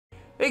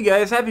Hey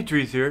guys, Happy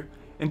Trees here.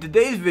 In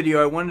today's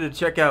video I wanted to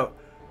check out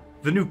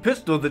the new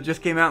pistol that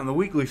just came out in the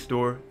weekly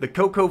store, the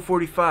Coco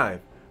 45.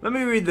 Let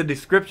me read the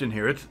description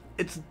here.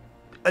 It's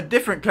a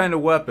different kind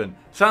of weapon.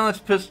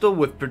 Silenced pistol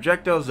with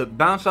projectiles that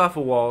bounce off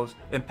of walls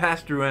and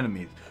pass through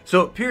enemies.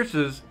 So it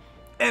pierces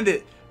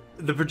and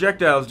the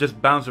projectiles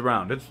just bounce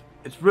around.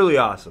 It's really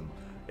awesome.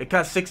 It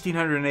costs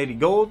 1,680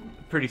 gold,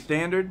 pretty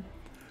standard.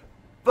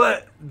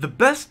 But the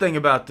best thing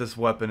about this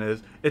weapon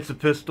is it's a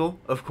pistol,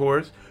 of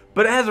course,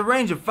 but it has a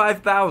range of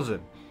 5,000.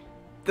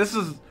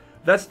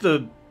 That's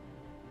the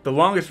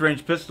longest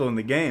range pistol in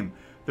the game.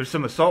 There's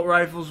some assault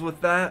rifles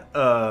with that.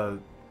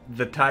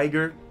 The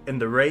Tiger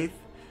and the Wraith,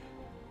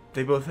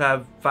 they both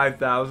have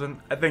 5,000.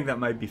 I think that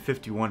might be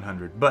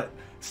 5,100, but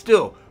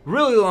still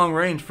really long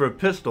range for a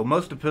pistol.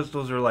 Most of the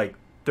pistols are like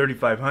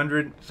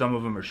 3,500. Some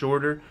of them are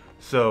shorter.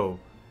 So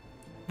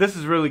this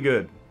is really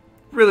good.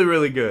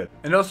 Really good.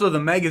 And also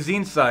the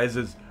magazine size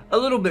is a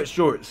little bit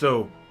short,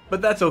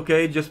 but that's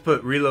okay. Just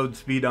put reload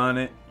speed on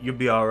it, you'll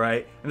be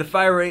alright. And the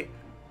fire rate,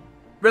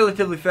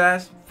 relatively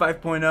fast,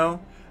 5.0.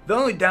 The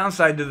only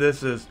downside to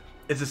this is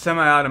it's a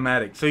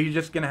semi-automatic, so you're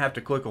just gonna have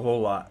to click a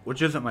whole lot,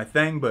 which isn't my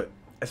thing, but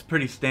it's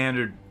pretty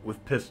standard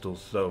with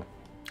pistols, so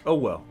oh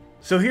well.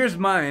 So here's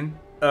mine.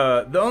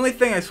 The only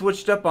thing I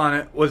switched up on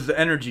it was the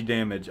energy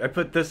damage. I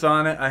put this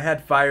on it. I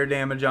had fire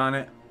damage on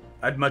it.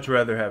 I'd much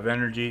rather have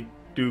energy,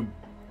 do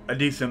a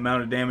decent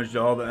amount of damage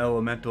to all the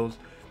elementals.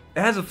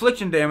 It has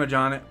affliction damage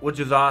on it, which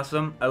is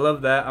awesome. I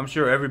love that. I'm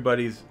sure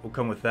everybody's will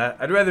come with that.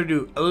 I'd rather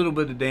do a little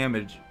bit of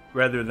damage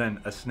rather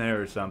than a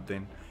snare or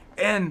something.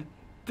 And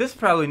this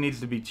probably needs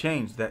to be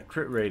changed, that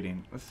crit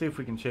rating. Let's see if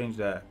we can change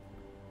that.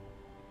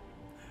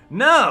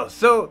 No!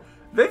 So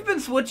they've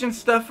been switching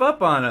stuff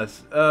up on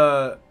us.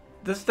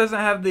 This doesn't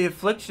have the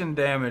affliction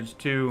damage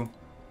to...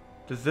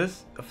 Does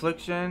this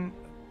affliction?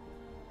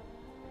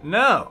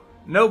 No!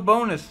 No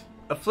bonus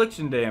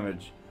affliction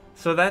damage.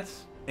 So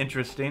that's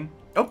interesting.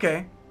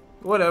 Okay.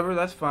 Whatever,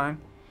 that's fine.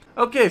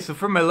 Okay, so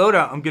for my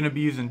loadout, I'm going to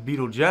be using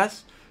Beetle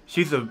Jess.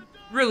 She's a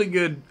really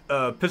good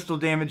pistol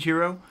damage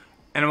hero.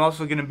 And I'm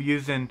also going to be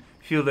using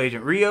Field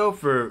Agent Rio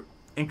for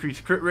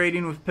increased crit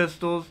rating with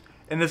pistols.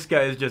 And this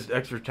guy is just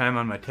extra time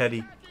on my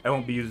Teddy. I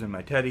won't be using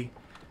my Teddy.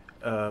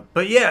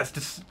 But yes,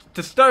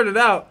 to start it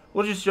out,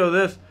 we'll just show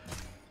this.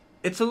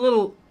 It's a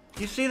little...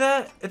 You see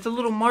that? It's a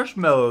little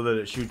marshmallow that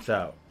it shoots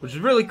out, which is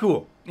really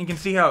cool. You can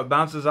see how it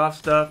bounces off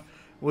stuff.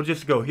 We'll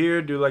just go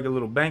here, do like a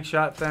little bank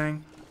shot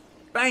thing.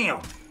 Bam!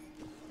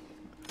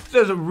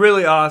 This is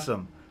really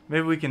awesome.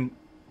 Maybe we can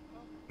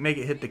make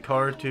it hit the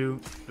car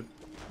too.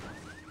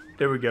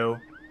 There we go.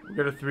 We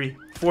got a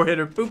 3-4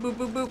 hitter. Boop, boop,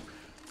 boop, boop.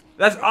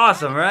 That's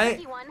awesome,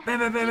 right? Bam,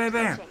 bam, bam, bam,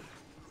 bam.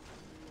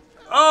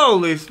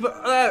 Holy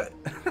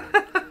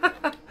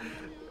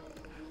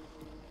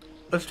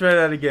Let's try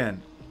that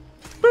again.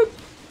 Boop.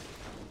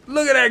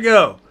 Look at that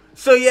go.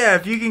 So yeah,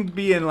 if you can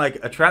be in like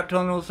a trap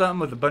tunnel or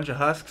something with a bunch of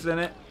husks in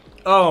it.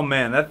 Oh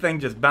man, that thing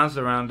just bounces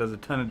around, does a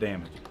ton of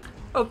damage.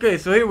 Okay,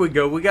 so here we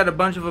go. We got a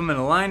bunch of them in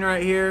a line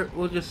right here.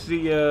 We'll just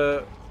see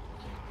how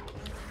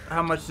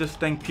much this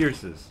thing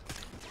pierces.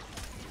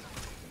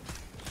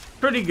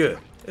 Pretty good.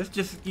 It's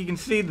just, you can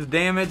see the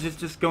damage. It's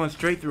just going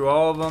straight through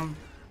all of them.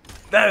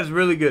 That is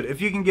really good.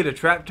 If you can get a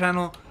trap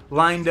tunnel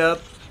lined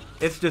up,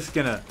 it's just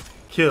gonna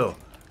kill.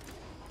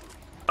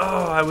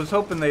 Oh, I was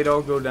hoping they'd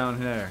all go down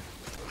there.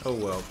 Oh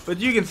well. But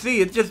you can see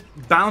it just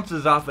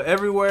bounces off of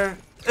everywhere.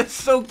 It's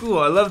so cool.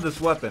 I love this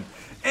weapon.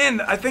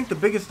 And I think the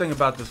biggest thing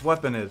about this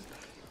weapon is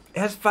it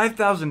has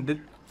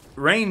 5,000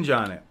 range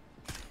on it,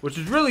 which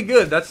is really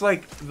good. That's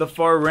like the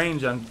far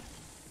range on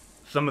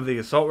some of the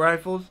assault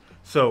rifles.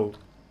 So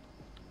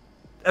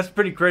that's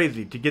pretty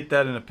crazy to get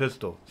that in a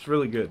pistol. It's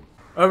really good.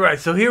 Alright,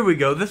 so here we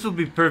go. This will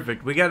be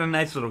perfect. We got a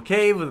nice little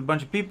cave with a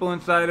bunch of people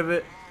inside of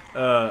it.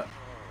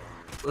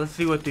 Let's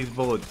see what these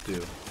bullets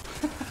do.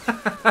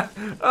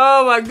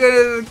 Oh my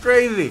goodness, it's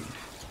crazy.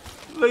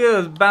 Look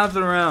at this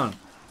bouncing around.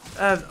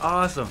 That's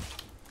awesome.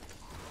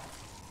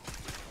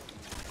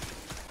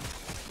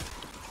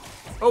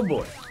 Oh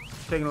boy.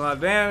 Taking a lot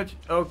of damage.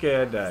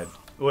 Okay, I died.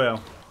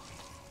 Well,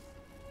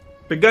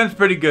 the gun's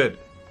pretty good.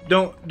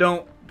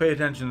 Don't pay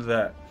attention to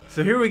that.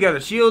 So here we got a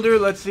shielder.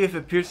 Let's see if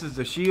it pierces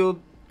the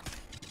shield.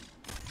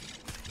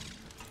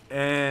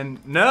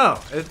 And no,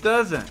 it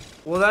doesn't.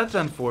 Well, that's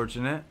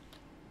unfortunate.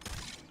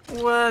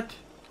 What?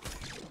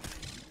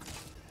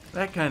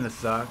 That kind of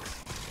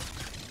sucks.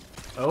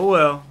 Oh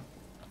well.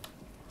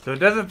 So it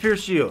doesn't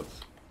pierce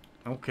shields.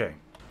 Okay.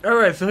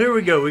 Alright, so here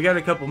we go. We got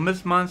a couple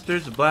mist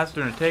monsters, a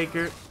blaster and a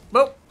taker.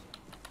 Boop!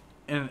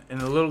 And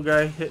a little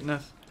guy hitting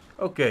us.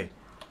 Okay.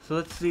 So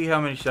let's see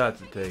how many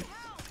shots it takes.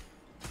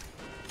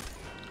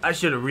 I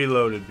should have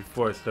reloaded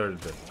before I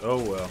started this.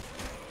 Oh well.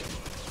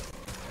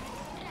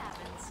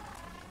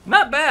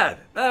 Not bad.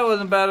 That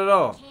wasn't bad at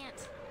all.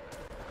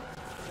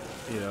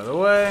 Get out of the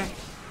way.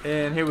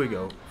 And here we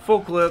go.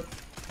 Full clip.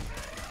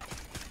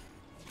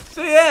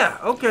 So yeah,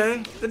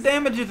 okay. The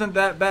damage isn't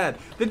that bad.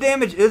 The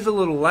damage is a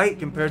little light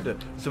compared to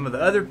some of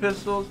the other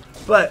pistols,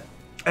 but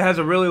it has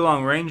a really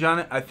long range on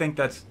it. I think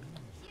that's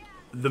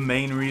the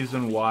main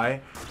reason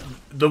why.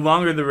 the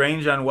longer the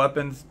range on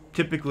weapons,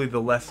 typically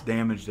the less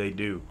damage they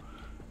do.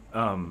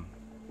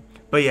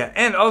 But yeah,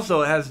 and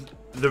also it has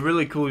the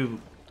really cool,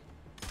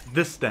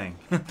 this thing,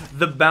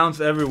 the bounce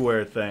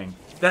everywhere thing.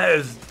 That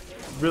is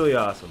really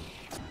awesome.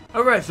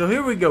 Alright, so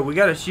here we go. We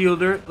got a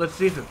shielder. Let's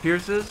see if it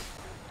pierces.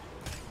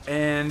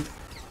 And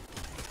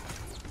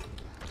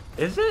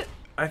is it?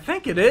 I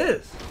think it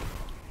is.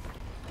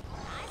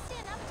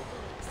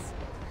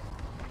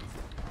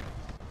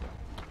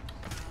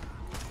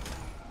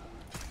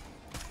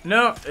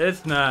 No,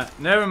 it's not.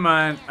 Never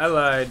mind. I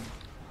lied.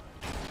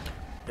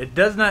 It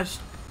does not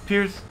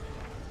pierce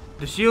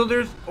the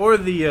shielders or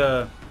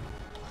the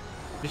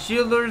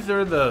shielders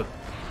or the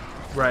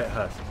right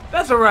husk.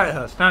 That's a right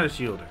husk, not a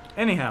shielder.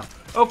 Anyhow,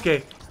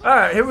 okay.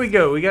 Alright, here we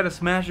go. We got a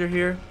smasher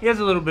here. He has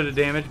a little bit of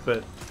damage,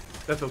 but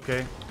that's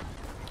okay.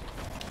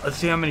 Let's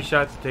see how many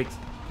shots it takes to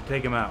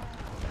take him out.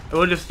 And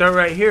we'll just start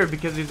right here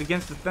because he's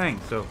against the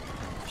thing. So,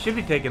 should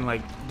be taking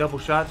like double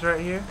shots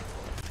right here.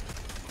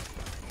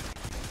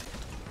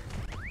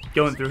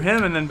 Going through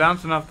him and then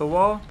bouncing off the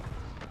wall.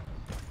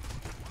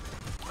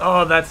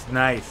 Oh, that's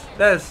nice.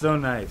 That is so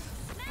nice.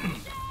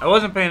 I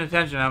wasn't paying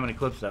attention to how many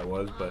clips that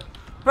was, but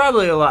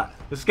probably a lot.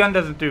 This gun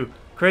doesn't do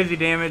crazy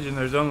damage, and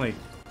there's only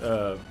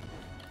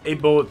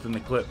 8 bullets in the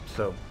clip,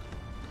 so.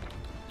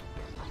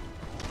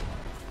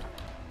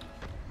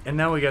 And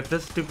now we got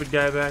this stupid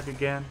guy back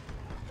again.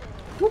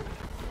 Whoop.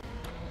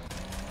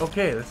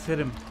 Okay, let's hit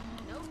him.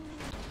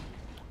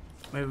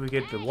 Maybe we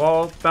get the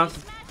wall, bounce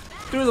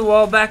through the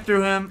wall, back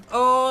through him.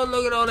 Oh,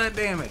 look at all that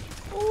damage.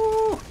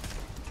 Ooh.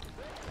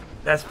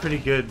 That's pretty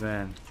good,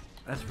 man.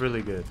 That's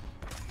really good.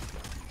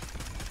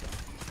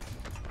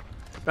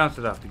 Bounce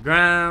it off the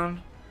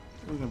ground.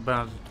 We can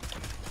bounce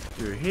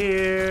through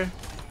here.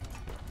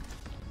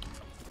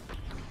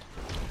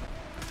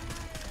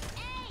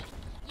 Hey,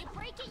 you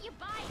break it, you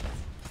bite.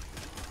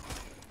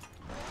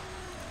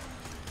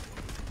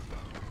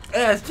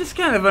 Yeah, it's just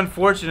kind of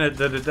unfortunate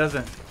that it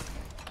doesn't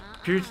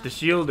pierce the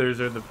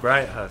shielders or the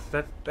bright husk.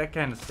 That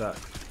kind of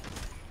sucks.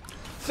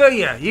 So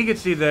yeah, you can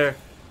see there,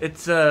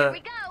 it's Here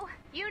we go.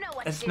 You know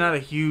what it's to not do. a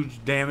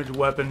huge damage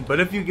weapon, but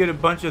if you get a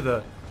bunch of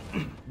the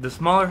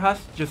smaller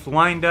husks just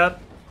lined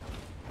up,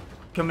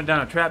 coming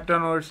down a trap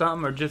tunnel or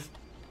something, or just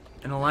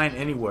in a line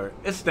anywhere,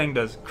 this thing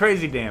does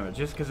crazy damage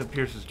just because it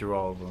pierces through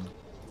all of them.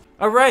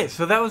 Alright,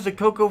 so that was the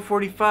Coco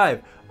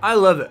 45. I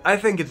love it. I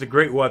think it's a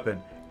great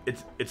weapon.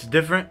 It's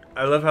different.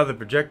 I love how the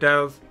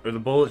projectiles or the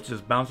bullets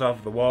just bounce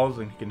off the walls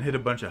and you can hit a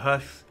bunch of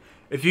husks.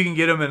 If you can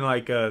get them in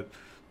like a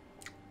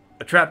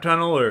trap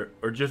tunnel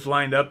or just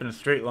lined up in a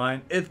straight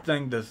line, this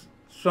thing does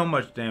so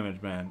much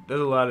damage, man. Does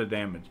a lot of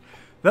damage.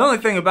 The only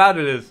thing about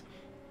it is,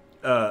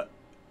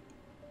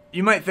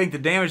 you might think the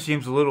damage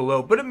seems a little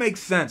low, but it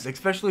makes sense,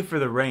 especially for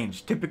the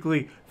range.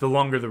 Typically, the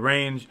longer the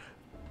range,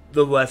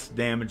 the less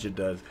damage it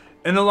does.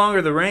 And the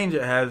longer the range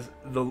it has,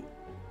 the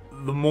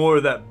more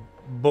that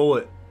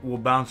bullet will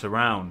bounce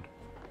around.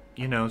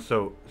 You know,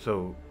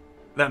 so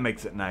that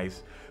makes it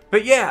nice.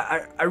 But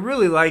yeah, I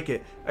really like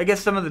it. I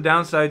guess some of the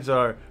downsides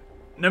are,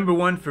 number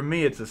one, for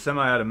me, it's a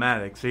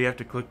semi-automatic, so you have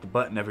to click the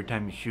button every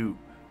time you shoot,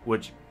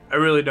 which I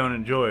really don't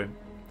enjoy.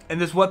 And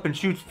this weapon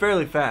shoots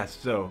fairly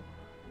fast, so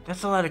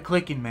that's a lot of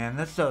clicking, man.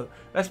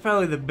 That's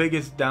probably the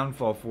biggest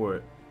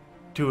downfall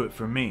to it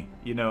for me.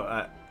 You know,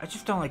 I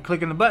just don't like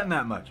clicking the button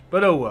that much.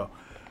 But oh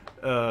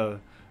well.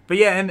 But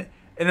yeah, and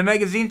the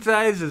magazine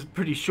size is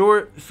pretty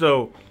short,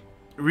 so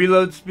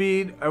reload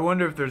speed. I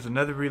wonder if there's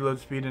another reload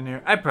speed in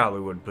here. I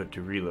probably wouldn't put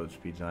 2 reload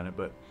speeds on it,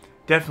 but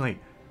definitely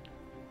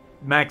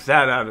max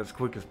that out as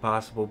quick as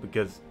possible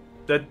because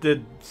that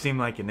did seem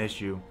like an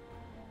issue.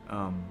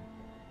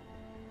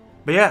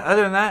 But yeah,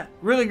 other than that,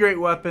 really great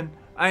weapon.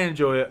 I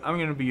enjoy it. I'm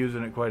going to be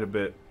using it quite a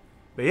bit.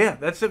 But yeah,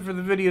 that's it for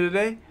the video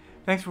today.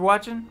 Thanks for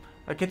watching.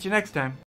 I'll catch you next time.